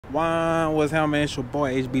What's happening, man? It's your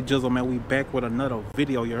boy HB Jizzle, man. We back with another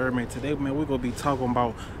video, you heard me. Today, man, we're gonna be talking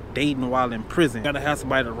about dating while in prison. Gotta have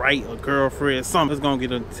somebody to write, a girlfriend, something. Let's gonna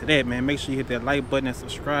get into that, man. Make sure you hit that like button and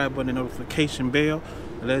subscribe button and notification bell.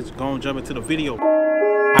 Let's go and jump into the video.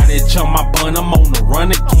 I did jump my bun, I'm on the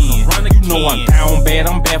run again. You know I'm down bad,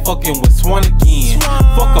 I'm back fucking with Swan again.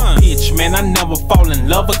 Fuck a bitch, man, I never fall in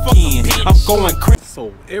love again. I'm going crazy.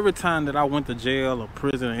 So every time that I went to jail or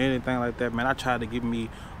prison or anything like that, man, I tried to give me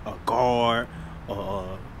a guard or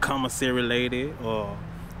a commissary lady or,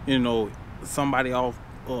 you know, somebody off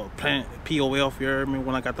playing POF, you heard me,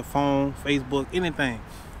 when I got the phone, Facebook, anything.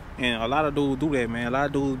 And a lot of dudes do that, man. A lot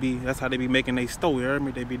of dudes that's how they be making their store, you heard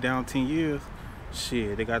me? They be down 10 years.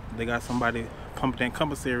 Shit, they got somebody pumping that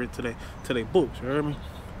commissary to their books, you heard me?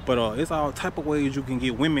 But it's all type of ways you can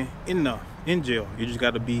get women in jail. You just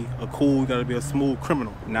gotta be you gotta be a smooth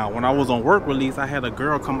criminal. Now, when I was on work release, I had a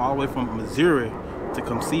girl come all the way from Missouri to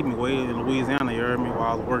come see me way in Louisiana, you heard me,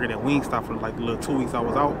 while I was working at Wingstop for like the little 2 weeks I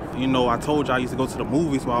was out. You know, I told you I used to go to the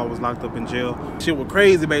movies while I was locked up in jail. Shit was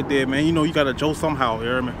crazy back there, man. You know, you gotta joke somehow, you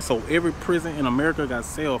heard me? So every prison in America got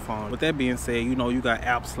cell phones. With that being said, you know, you got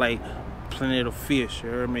apps like Plenty of Fish, you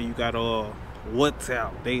heard me? You got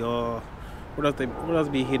WhatsApp. They what else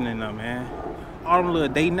be hitting in there, man? All them little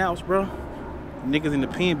dating apps, bro. Niggas in the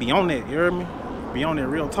pen be on that, you heard me? Be on that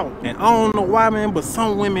real talk. And I don't know why, man, but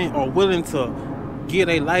some women are willing to give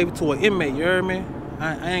their life to an inmate, you heard me?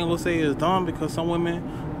 I ain't gonna say it's dumb, because some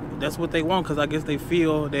women, that's what they want, because I guess they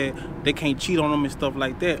feel that they can't cheat on them and stuff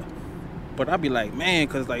like that. But I be like, man,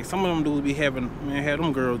 because like some of them dudes be have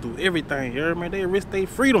them girls do everything, you heard me? They risk their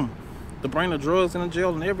freedom to bring the drugs in the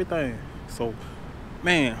jail and everything. So,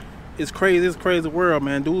 man, it's crazy world,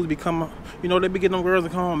 man. Dudes become, you know, they be getting them girls to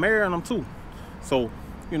come home marrying them too. So,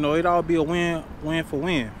 you know, it all be a win for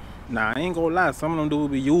win. Nah, I ain't gonna lie, some of them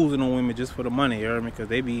dudes be using them women just for the money, you heard me? Because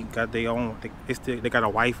they got their own, they got a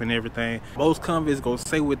wife and everything. Most convicts go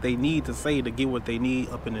say what they need to say to get what they need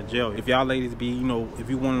up in the jail. If y'all ladies be, you know, if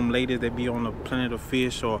you one of them ladies that be on the Planet of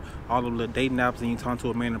Fish or all of the dating apps and you talk to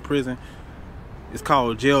a man in prison, it's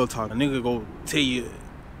called jail talk. A nigga go tell you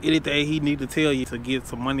anything he need to tell you to get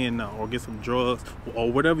some money in there or get some drugs or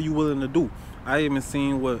whatever you willing to do. I even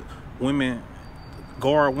seen what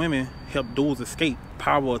guard women help dudes escape.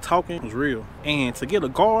 Power of talking is real. And to get a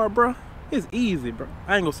guard, bro, it's easy, bro.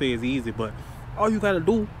 I ain't gonna say it's easy, but all you gotta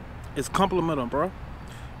do is compliment her, bro.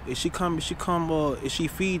 If she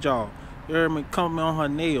feed y'all, you heard me, compliment on her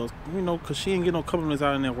nails, you know, cause she ain't get no compliments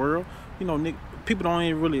out in that world. You know, people don't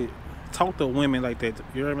even really talk to women like that,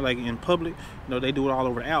 you heard me, like in public. You know, they do it all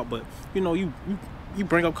over the out, but you know, you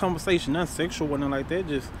bring up conversation, nothing sexual or nothing like that.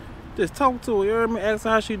 Just talk to her, you heard me, ask her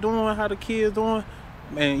how she doing, how the kids doing.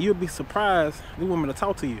 Man, you'll be surprised these women to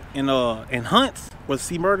talk to you. And in Hunts, where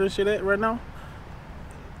see murder and shit at right now,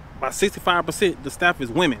 about 65% the staff is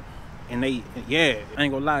women. And yeah, I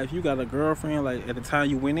ain't gonna lie, if you got a girlfriend, like at the time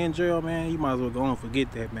you went in jail, man, you might as well go and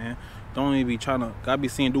forget that, man. Don't even be gotta be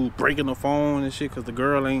seeing dudes breaking the phone and shit, because the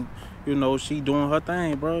girl ain't, you know, she doing her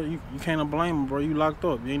thing, bro. You can't blame her, bro. You locked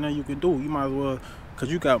up. Ain't nothing you can do. You might as well,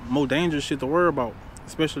 because you got more dangerous shit to worry about.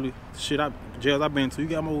 Especially jails I've been to, you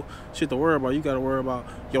got more shit to worry about. You got to worry about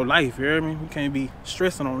your life, you hear me? You can't be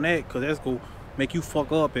stressing on that, because that's going to make you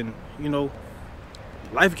fuck up and, you know,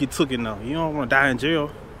 life get took now. You don't want to die in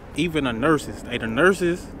jail. Even the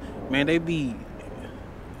nurses, man, they be,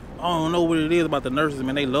 I don't know what it is about the nurses,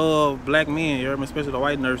 man. They love black men, you hear me? Especially the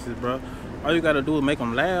white nurses, bro. All you got to do is make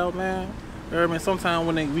them loud, man. You hear me? Sometimes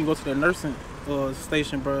when we go to the nursing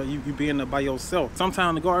station, bro, you be in there by yourself.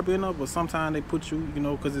 Sometimes the guard be in there, but sometimes they put you, you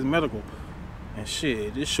know, because it's medical. And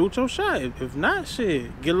shit, just shoot your shot. If not,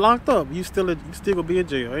 shit, get locked up. You still gonna be in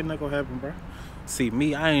jail. Ain't nothing gonna happen, bro. See,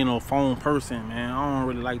 me, I ain't no phone person, man. I don't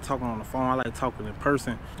really like talking on the phone. I like talking in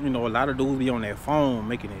person. You know, a lot of dudes be on that phone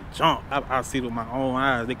making it jump. I see it with my own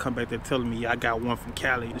eyes. They come back there telling me, I got one from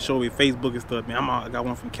Cali. They show me Facebook and stuff, man. I got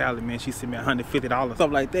one from Cali, man. She sent me $150.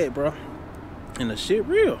 Stuff like that, bro. And the shit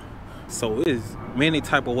real. So it's many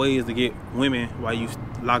type of ways to get women while you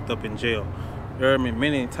locked up in jail. You heard me?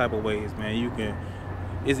 Many type of ways, man.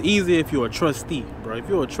 It's easy if you're a trustee, bro. If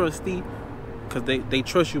you're a trustee, because they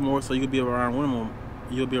trust you more, so you'll be around women.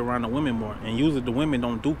 You'll be around the women more. And usually the women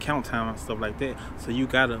don't do count time and stuff like that. So you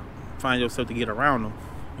gotta find yourself to get around them.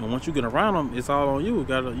 And once you get around them, it's all on you.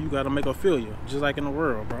 You gotta make her feel you, just like in the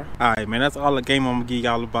world, bro. All right, man, that's all the game I'm gonna give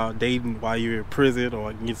y'all about dating while you're in prison,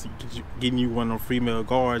 or getting you one of them female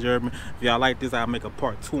guards, you heard me? If y'all like this, I'll make a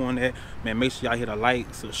part 2 on that. Man, make sure y'all hit a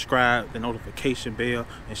like, subscribe, the notification bell,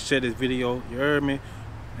 and share this video, you heard me?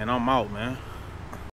 And I'm out, man.